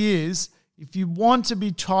reality is, if you want to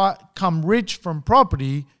become rich from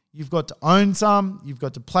property, you've got to own some, you've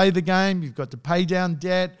got to play the game, you've got to pay down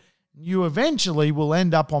debt. You eventually will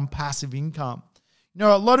end up on passive income.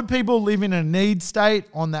 A lot of people live in a need state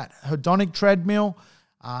on that hedonic treadmill.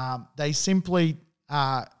 They simply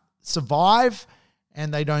survive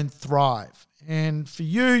and they don't thrive. And for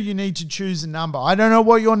you, you need to choose a number. I don't know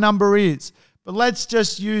what your number is, but let's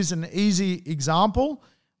just use an easy example.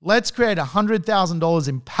 Let's create $100,000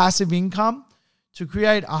 in passive income. To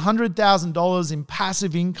create $100,000 in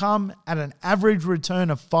passive income at an average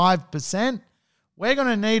return of 5%, we're going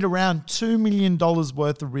to need around $2 million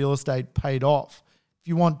worth of real estate paid off. If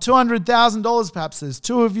you want $200,000, perhaps there's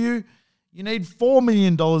two of you, you need $4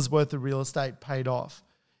 million worth of real estate paid off.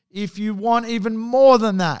 If you want even more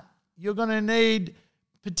than that, you're going to need,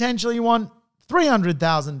 potentially you want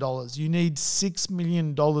 $300,000. You need $6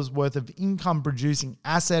 million worth of income producing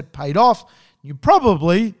asset paid off. You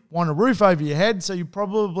probably want a roof over your head, so you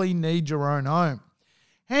probably need your own home.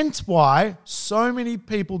 Hence why so many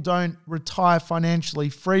people don't retire financially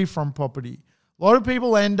free from property. A lot of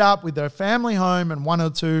people end up with their family home and one or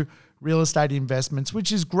two real estate investments,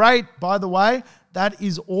 which is great, by the way. That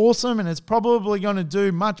is awesome, and it's probably going to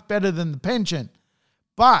do much better than the pension.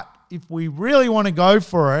 But if we really want to go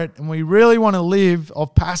for it and we really want to live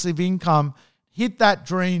off passive income, hit that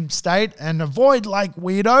dream state and avoid Lake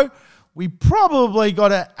Weirdo, we probably got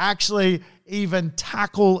to actually even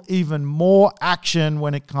tackle even more action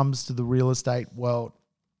when it comes to the real estate world.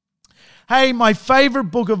 Hey, my favorite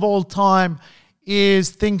book of all time is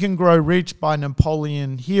Think and Grow Rich by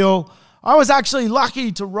Napoleon Hill. I was actually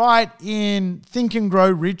lucky to write in Think and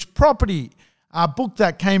Grow Rich Property, a book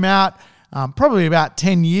that came out probably about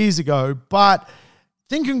 10 years ago. But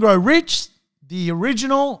Think and Grow Rich, the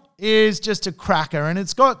original, is just a cracker, and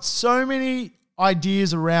it's got so many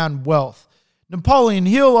ideas around wealth. Napoleon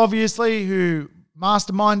Hill, obviously, who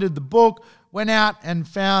masterminded the book, went out and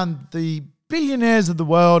found the billionaires of the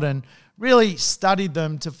world and really studied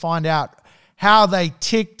them to find out how they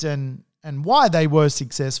ticked and why they were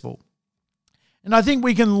successful. And I think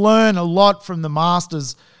we can learn a lot from the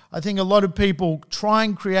masters. I think a lot of people try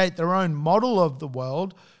and create their own model of the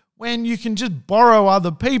world when you can just borrow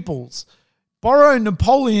other people's. Borrow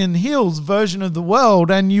Napoleon Hill's version of the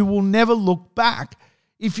world and you will never look back.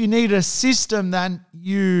 If you need a system that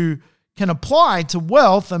you can apply to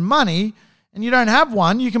wealth and money and you don't have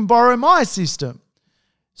one, you can borrow my system.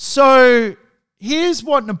 So here's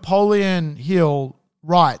what Napoleon Hill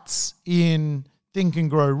writes in Think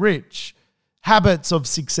and Grow Rich: Habits of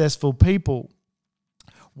Successful People.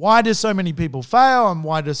 Why do so many people fail and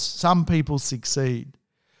why do some people succeed?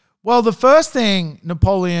 Well, the first thing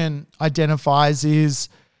Napoleon identifies is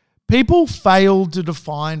people fail to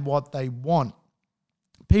define what they want.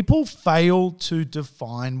 People fail to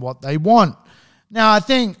define what they want. Now, I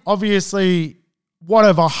think obviously what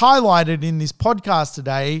I've highlighted in this podcast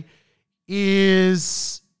today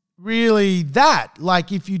is really that.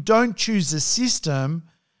 Like, if you don't choose a system,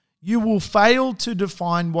 you will fail to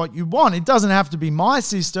define what you want. It doesn't have to be my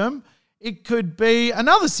system. It could be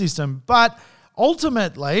another system. But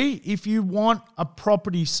ultimately, if you want a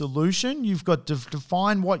property solution, you've got to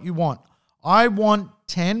define what you want. I want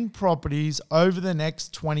 10 properties over the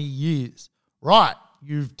next 20 years. Right,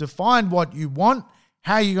 you've defined what you want.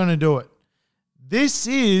 How are you going to do it? This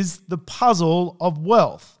is the puzzle of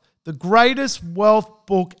wealth. The greatest wealth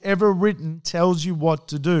book ever written tells you what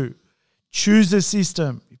to do. Choose a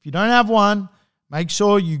system. If you don't have one, make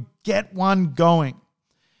sure you get one going.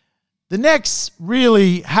 The next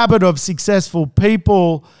really habit of successful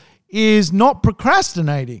people is not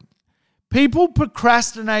procrastinating. People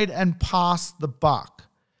procrastinate and pass the buck.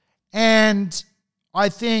 And I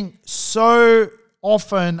think so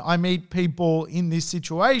often I meet people in this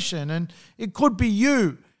situation, and it could be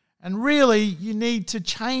you. And really, you need to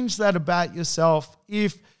change that about yourself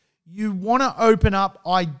if you want to open up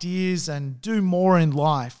ideas and do more in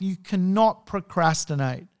life. You cannot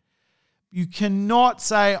procrastinate. You cannot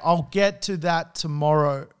say, I'll get to that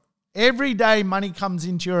tomorrow. Every day money comes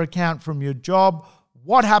into your account from your job.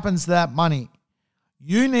 What happens to that money?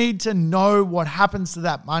 You need to know what happens to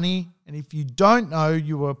that money. And if you don't know,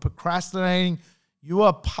 you are procrastinating. You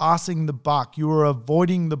are passing the buck. You are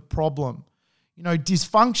avoiding the problem.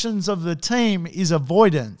 Dysfunctions of the team is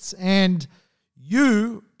avoidance. And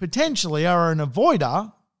you potentially are an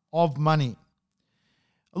avoider of money.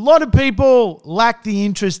 A lot of people lack the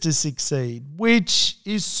interest to succeed, which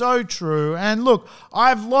is so true. And look, I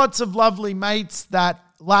have lots of lovely mates that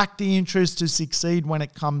lack the interest to succeed when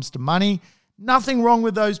it comes to money. Nothing wrong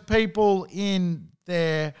with those people in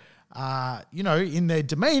their, in their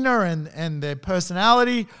demeanor and their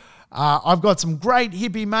personality. I've got some great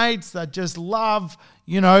hippie mates that just love,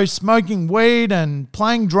 smoking weed and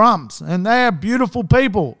playing drums, and they are beautiful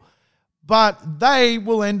people. But they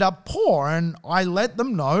will end up poor, and I let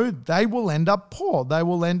them know they will end up poor. They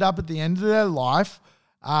will end up at the end of their life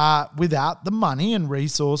without the money and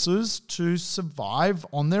resources to survive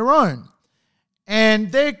on their own.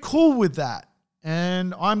 And they're cool with that.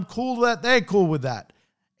 And I'm cool that they're cool with that.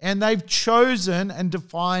 And they've chosen and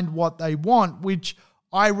defined what they want, which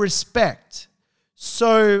I respect.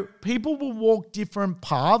 So people will walk different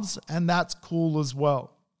paths, and that's cool as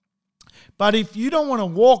well. But if you don't want to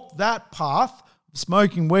walk that path of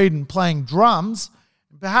smoking weed and playing drums,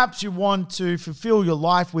 perhaps you want to fulfill your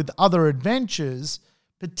life with other adventures,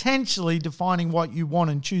 potentially defining what you want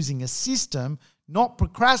and choosing a system, not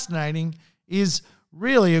procrastinating, is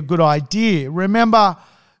really a good idea. Remember,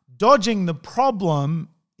 dodging the problem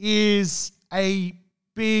is a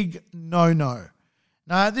big no-no.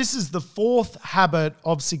 Now, this is the fourth habit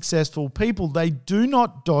of successful people. They do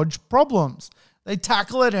not dodge problems. They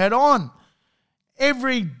tackle it head on.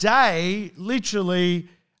 Every day, literally,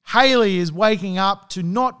 Hayley is waking up to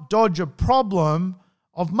not dodge a problem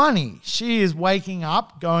of money. She is waking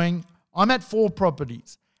up going, I'm at 4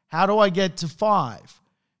 properties. How do I get to 5?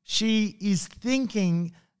 She is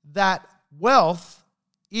thinking that wealth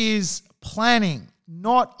is planning,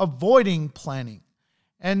 not avoiding planning.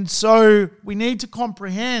 And so we need to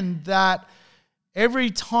comprehend that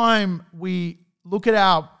every time we look at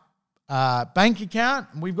our bank account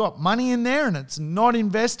and we've got money in there and it's not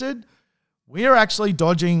invested, we are actually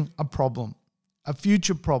dodging a problem, a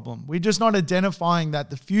future problem. We're just not identifying that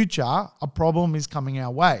the future, a problem is coming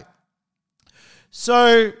our way.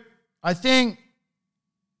 So I think,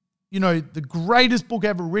 the greatest book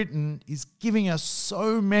ever written is giving us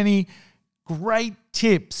so many great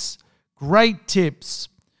tips.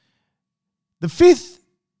 The 5th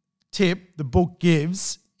tip the book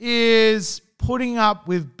gives is putting up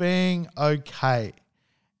with being okay.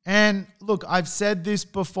 And look, I've said this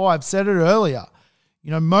before, I've said it earlier.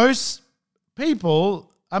 Most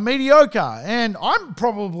people are mediocre, and I'm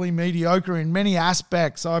probably mediocre in many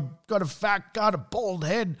aspects. I've got a fat gut, a bald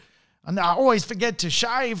head, and I always forget to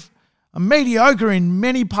shave. I'm mediocre in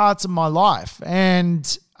many parts of my life, and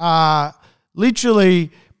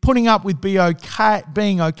literally putting up with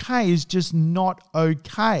being okay is just not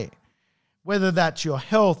okay. Whether that's your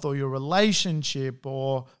health or your relationship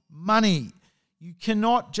or money, you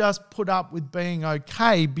cannot just put up with being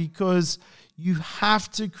okay, because you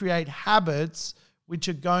have to create habits which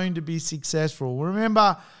are going to be successful.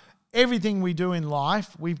 Remember, everything we do in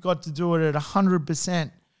life, we've got to do it at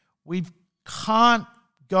 100%. We can't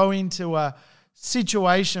go into a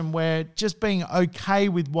situation where just being okay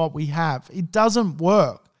with what we have, it doesn't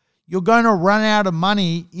work. You're going to run out of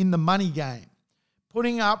money in the money game.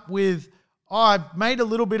 Putting up with, I've made a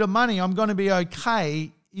little bit of money, I'm going to be okay,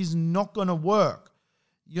 is not going to work.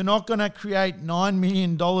 You're not going to create $9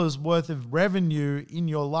 million worth of revenue in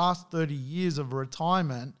your last 30 years of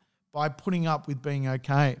retirement by putting up with being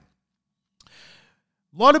okay. A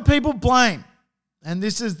lot of people blame, and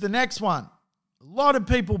this is the next one. A lot of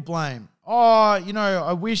people blame.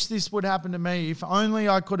 I wish this would happen to me. If only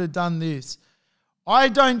I could have done this. I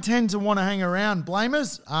don't tend to want to hang around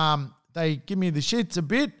blamers. They give me the shits a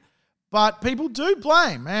bit, but people do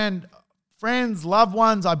blame. And friends, loved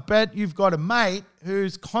ones, I bet you've got a mate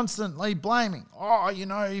who's constantly blaming.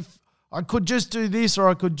 If I could just do this or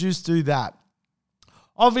I could just do that.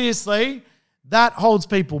 Obviously, that holds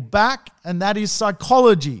people back, and that is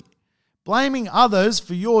psychology. Blaming others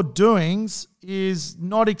for your doings is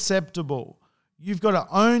not acceptable. You've got to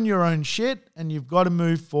own your own shit, and you've got to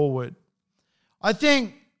move forward. I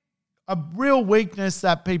think a real weakness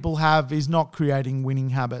that people have is not creating winning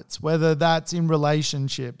habits, whether that's in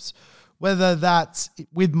relationships, whether that's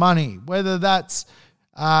with money, whether that's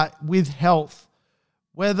with health,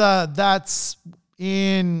 whether that's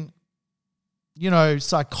in,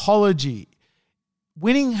 psychology.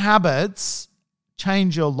 Winning habits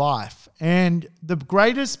change your life, and the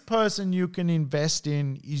greatest person you can invest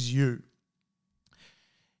in is you.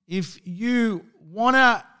 If you want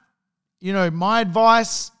to, my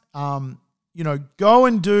advice, go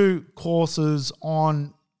and do courses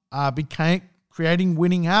on creating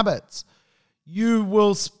winning habits. You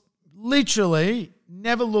will literally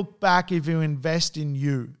never look back if you invest in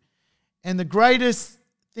you. And the greatest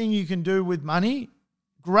thing you can do with money,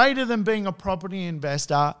 greater than being a property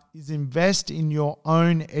investor, is invest in your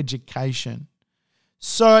own education.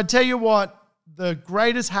 So I tell you what, the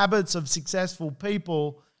greatest habits of successful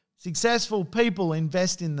people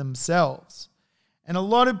invest in themselves. And a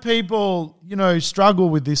lot of people, struggle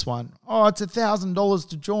with this one. Oh, it's $1,000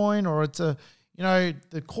 to join, or it's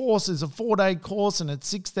the course is a 4-day course and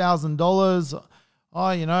it's $6,000.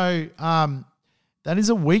 Oh, that is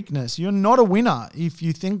a weakness. You're not a winner if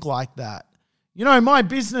you think like that. My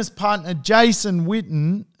business partner, Jason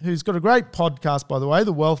Witten, who's got a great podcast, by the way,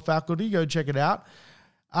 The Wealth Faculty, go check it out,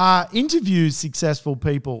 interviews successful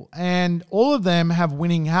people, and all of them have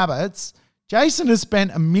winning habits. Jason has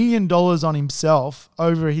spent $1 million on himself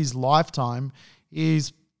over his lifetime.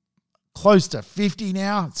 He's close to 50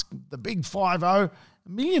 now. It's the big 50. $1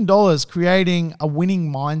 million creating a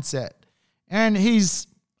winning mindset. And he's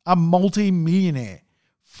a multi-millionaire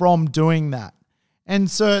from doing that.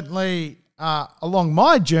 And certainly along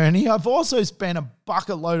my journey, I've also spent a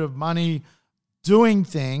bucket load of money doing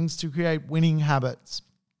things to create winning habits.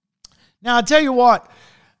 Now, I tell you what,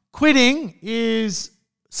 quitting is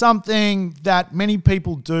something that many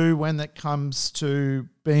people do when it comes to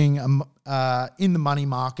being in the money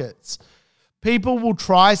markets. People will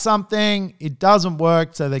try something, it doesn't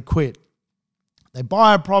work, so they quit. They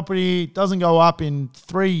buy a property, it doesn't go up in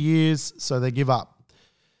 3 years, so they give up.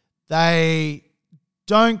 They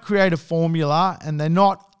don't create a formula and they're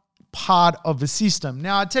not part of a system.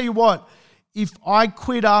 Now, I tell you what, if I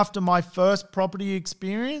quit after my first property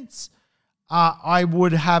experience, I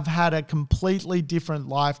would have had a completely different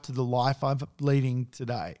life to the life I'm leading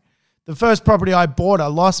today. The first property I bought, I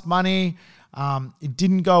lost money. It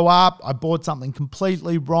didn't go up. I bought something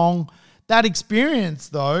completely wrong. That experience,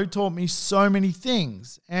 though, taught me so many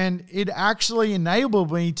things, and it actually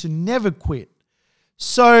enabled me to never quit.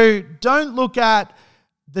 So don't look at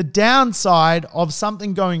the downside of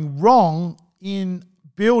something going wrong in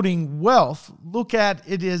building wealth. Look at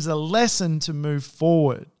it as a lesson to move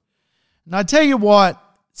forward. And I tell you what,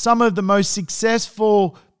 some of the most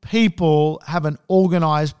successful people have an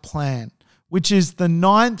organized plan, which is the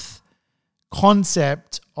 9th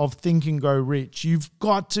concept of Think and Grow Rich. You've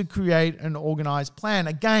got to create an organized plan.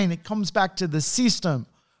 Again, it comes back to the system.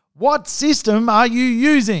 What system are you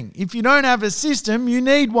using? If you don't have a system, you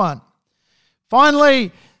need one.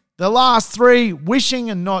 Finally, the last 3,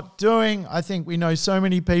 wishing and not doing. I think we know so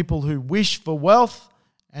many people who wish for wealth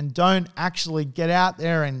and don't actually get out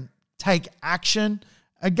there and take action.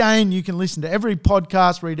 Again, you can listen to every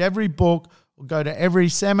podcast, read every book, or go to every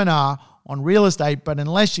seminar on real estate, but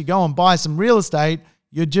unless you go and buy some real estate,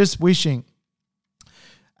 you're just wishing.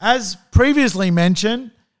 As previously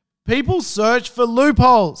mentioned, people search for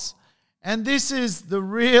loopholes. And this is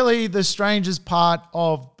really the strangest part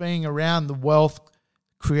of being around the wealth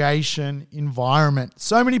creation environment.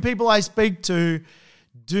 So many people I speak to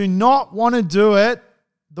do not want to do it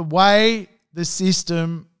the way the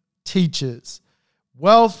system teaches.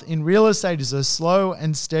 Wealth in real estate is a slow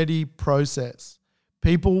and steady process.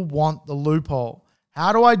 People want the loophole.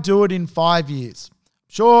 How do I do it in 5 years?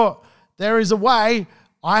 Sure, there is a way.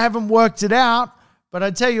 I haven't worked it out, but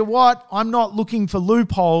I tell you what, I'm not looking for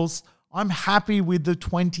loopholes. I'm happy with the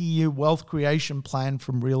 20-year wealth creation plan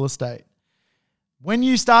from real estate. When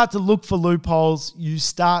you start to look for loopholes, you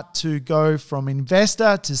start to go from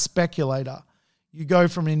investor to speculator. You go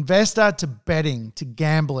from investor to betting, to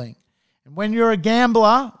gambling. And when you're a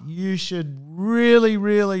gambler, you should really,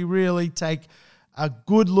 really, really take a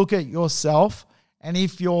good look at yourself. And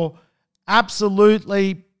if you're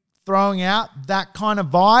absolutely throwing out that kind of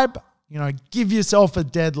vibe, give yourself a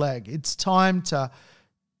dead leg. It's time to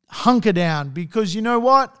hunker down, because you know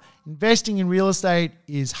what? Investing in real estate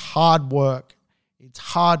is hard work. It's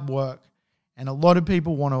hard work. And a lot of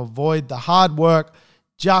people want to avoid the hard work,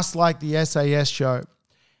 just like the SAS show.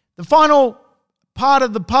 The final part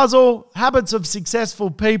of the puzzle, habits of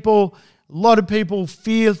successful people. A lot of people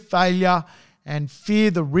fear failure and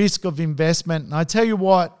fear the risk of investment. And I tell you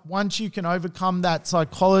what, once you can overcome that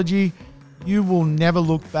psychology, you will never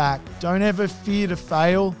look back. Don't ever fear to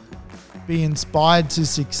fail. Be inspired to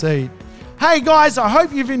succeed. Hey guys, I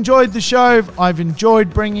hope you've enjoyed the show. I've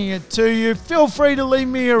enjoyed bringing it to you. Feel free to leave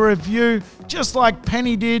me a review, just like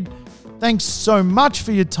Penny did. Thanks so much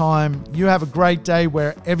for your time. You have a great day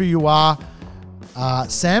wherever you are.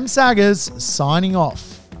 Sam Saggers signing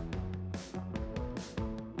off.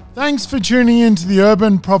 Thanks for tuning in to the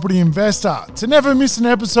Urban Property Investor. To never miss an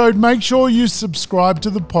episode, make sure you subscribe to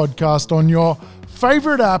the podcast on your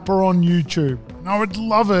favorite app or on YouTube. And I would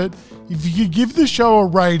love it if you could give the show a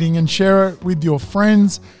rating and share it with your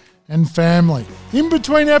friends and family. In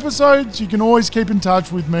between episodes, you can always keep in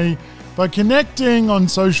touch with me by connecting on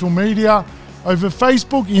social media over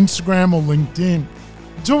Facebook, Instagram, or LinkedIn.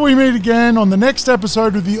 Until we meet again on the next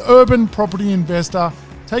episode of the Urban Property Investor,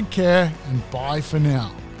 take care and bye for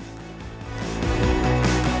now.